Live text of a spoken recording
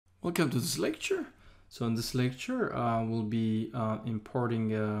Welcome to this lecture. So in this lecture, we'll be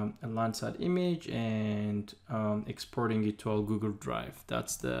importing a Landsat image and exporting it to our Google Drive.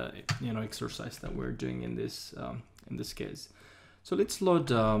 That's the exercise that we're doing in this case. So let's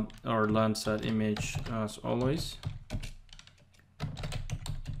load our Landsat image as always.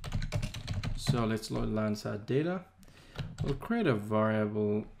 So let's load Landsat data. We'll create a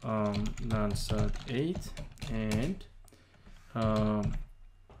variable Landsat 8 and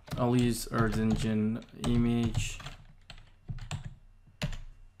I'll use Earth Engine image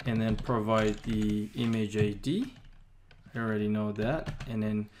and then provide the image ID. I already know that. And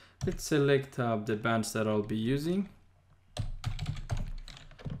then let's select the bands that I'll be using.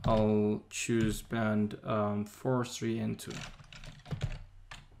 I'll choose band 4, 3, and 2.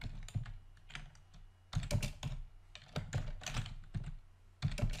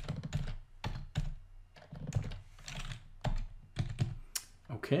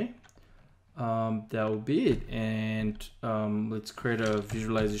 Okay, that will be it. And let's create a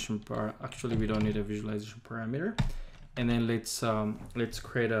visualization actually we don't need a visualization parameter. And then let's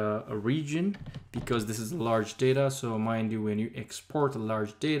create a region, because this is large data. So mind you, when you export a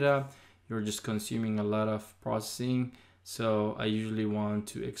large data, you're just consuming a lot of processing. So I usually want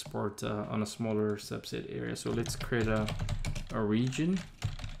to export on a smaller subset area. So let's create a region.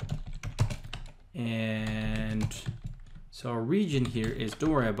 And so our region here is, don't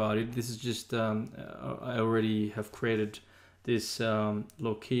worry about it. This is just, I already have created this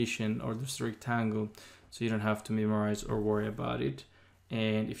location or this rectangle, so you don't have to memorize or worry about it.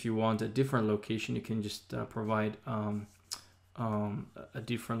 And if you want a different location, you can just provide a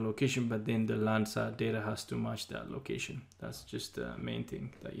different location, but then the Landsat data has to match that location. That's just the main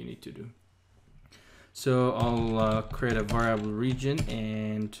thing that you need to do. So I'll create a variable region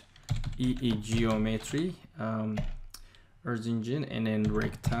and geometry. Earth Engine and then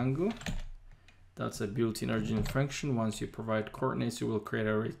rectangle. That's a built-in Earth Engine function. Once you provide coordinates, you will create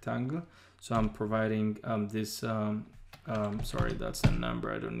a rectangle. So I'm providing sorry, that's a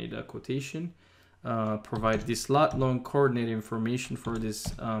number, I don't need a quotation. Provide this lat long coordinate information for this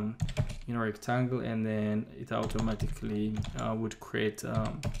rectangle, and then it automatically would create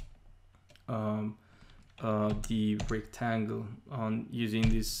the rectangle on using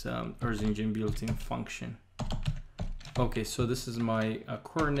this Earth Engine built-in function. Okay, so this is my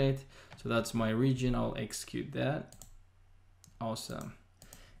coordinate. So that's my region. I'll execute that. Awesome.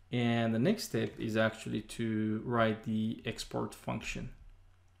 And the next step is actually to write the export function.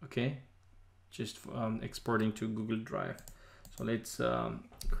 Okay, just exporting to Google Drive. So let's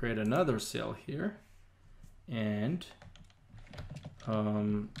create another cell here, and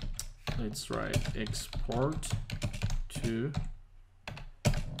let's write export to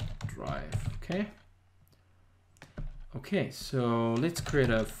Drive. Okay, so let's create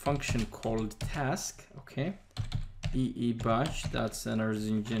a function called task. Okay, batch, that's an Earth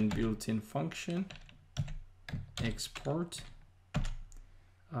Engine built-in function. Export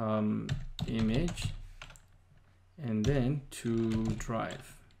image and then to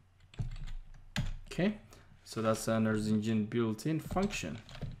Drive. Okay, so that's an Earth Engine built-in function,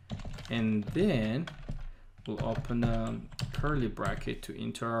 and then we'll open a curly bracket to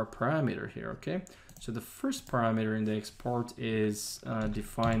enter our parameter here. Okay, so the first parameter in the export is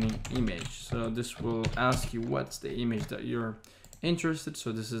defining image. So this will ask you what's the image that you're interested.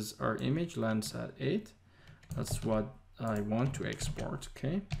 So this is our image, Landsat 8. That's what I want to export.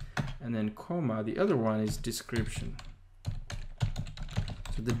 Okay, and then comma, the other one is description.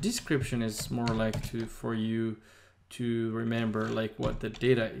 So the description is more like for you to remember like what the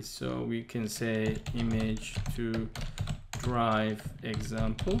data is. So we can say image to Drive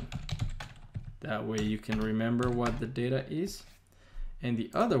example. That way you can remember what the data is. And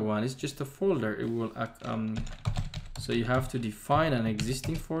the other one is just a folder. It will so you have to define an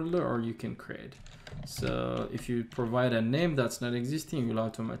existing folder, or you can create. So if you provide a name that's not existing, it will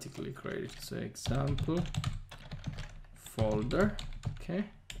automatically create it. So example folder. Okay,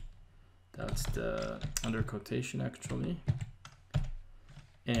 that's the under quotation actually.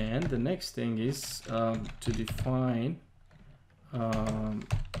 And the next thing is to define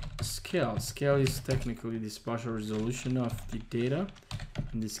scale. Scale is technically the spatial resolution of the data.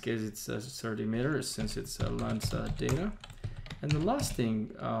 In this case, it's 30 meters since it's a Landsat data. And the last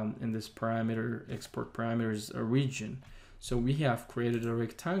thing in this parameter, export parameter, is a region. So we have created a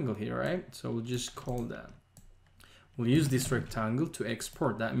rectangle here, right? So we'll just call that. We'll use this rectangle to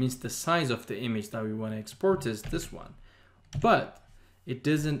export. That means the size of the image that we want to export is this one. But it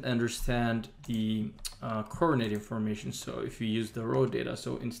doesn't understand the coordinate information. So if you use the raw data,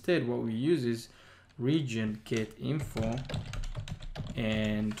 so instead what we use is region get info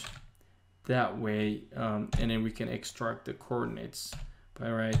and that way, and then we can extract the coordinates by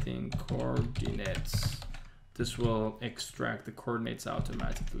writing coordinates. This will extract the coordinates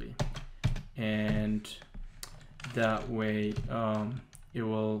automatically, and that way it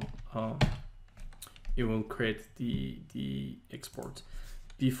will create the export.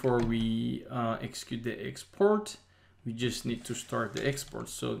 Before we execute the export, we just need to start the export.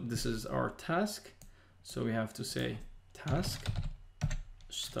 So this is our task, so we have to say task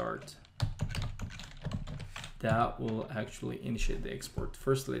start. That will actually initiate the export.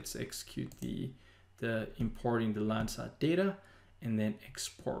 First, let's execute the importing the Landsat data and then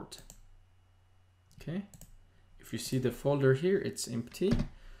export. Okay, if you see the folder here, it's empty,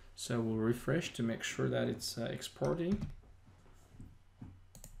 so we'll refresh to make sure that it's exporting.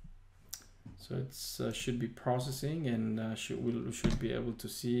 So it's should be processing, and we should be able to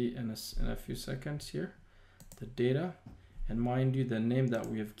see in a few seconds here the data. And mind you, the name that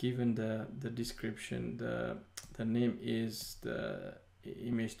we have given the description, the name is the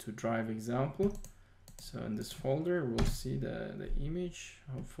image to drive example. So in this folder, we'll see the image,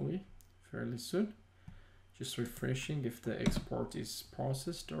 hopefully fairly soon. Just refreshing if the export is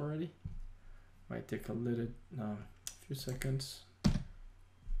processed already. Might take a few seconds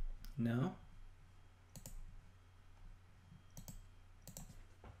now.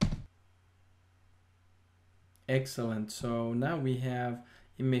 Excellent. So now we have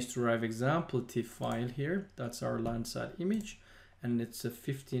image to drive example TIFF file here. That's our Landsat image, and it's a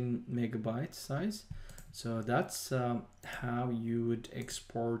 15 megabyte size. So that's how you would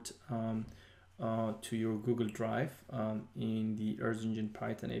export to your Google Drive in the EarthEngine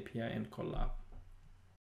Python API and Colab.